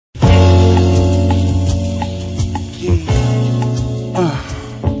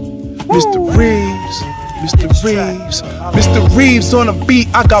Reeves. Mr. Reeves on the beat,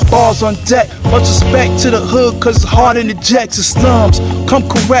 I got balls on deck. Much respect to the hood, cause it's hard in the jacks and slums. Come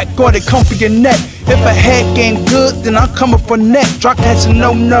correct, or they come for your neck. If a head game good, then I'm coming for neck. Drop catch a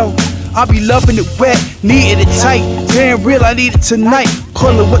no-no. I be loving it wet, needed it tight. Damn real, I need it tonight.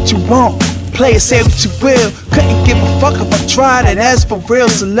 Call it what you want, play it, say what you will. Couldn't give a fuck if I tried it, as for real.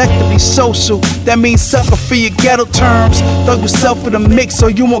 Selectively social, that means sucker for your ghetto terms. Throw yourself in the mix so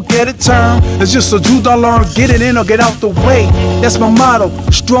you won't get a term. It's just so you don't learn, get it in or get out the way. That's my motto,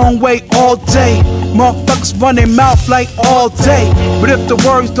 strong way all day. Motherfuckers run their mouth like all day, but if the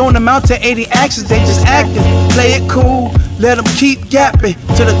words don't amount to 80 actions, they just acting. Play it cool, let them keep yapping.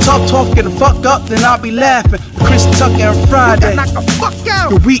 Till the talk get the fuck up, then I'll be laughing. Chris Tucker and Friday,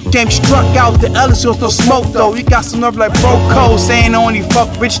 the weak game struck out. The Ellis no smoke though. You got some nerve like Bro Cole, saying only fuck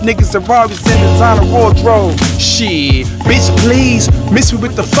rich niggas and Rari's in designer wardrobe. Shit, bitch please, miss me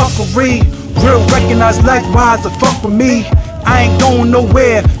with the fuckery. Real recognize likewise, the fuck with me. I ain't going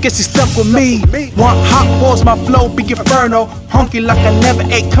nowhere, guess he stuck with me. Want hot balls, my flow be inferno. Hunky like I never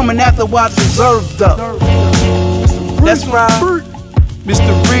ate, coming after what I deserved though. That's right,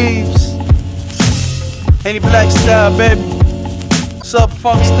 Mr. Reeves. Any black style, baby. Sub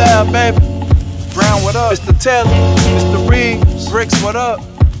funk style, baby. Brown, what up? Mr. Taylor, Mr. Reeves. Bricks, what up?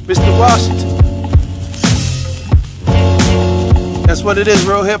 Mr. Washington. That's what it is,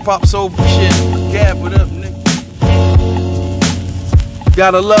 real hip hop, soulful shit. Gab, what up, nigga?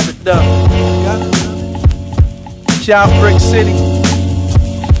 Gotta love it though. Shout out Brick City.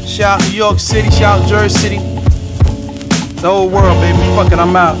 Shout out New York City. Shout out Jersey City. The whole world, baby. Fuck it,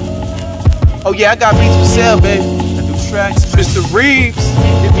 I'm out. Oh yeah, I got beats for sale, baby. I do tracks. Mr. Reeves,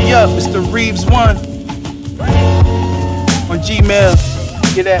 hit me up. Mr. Reeves1 on Gmail.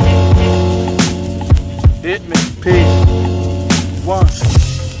 Get at me. Hit me. Peace. One.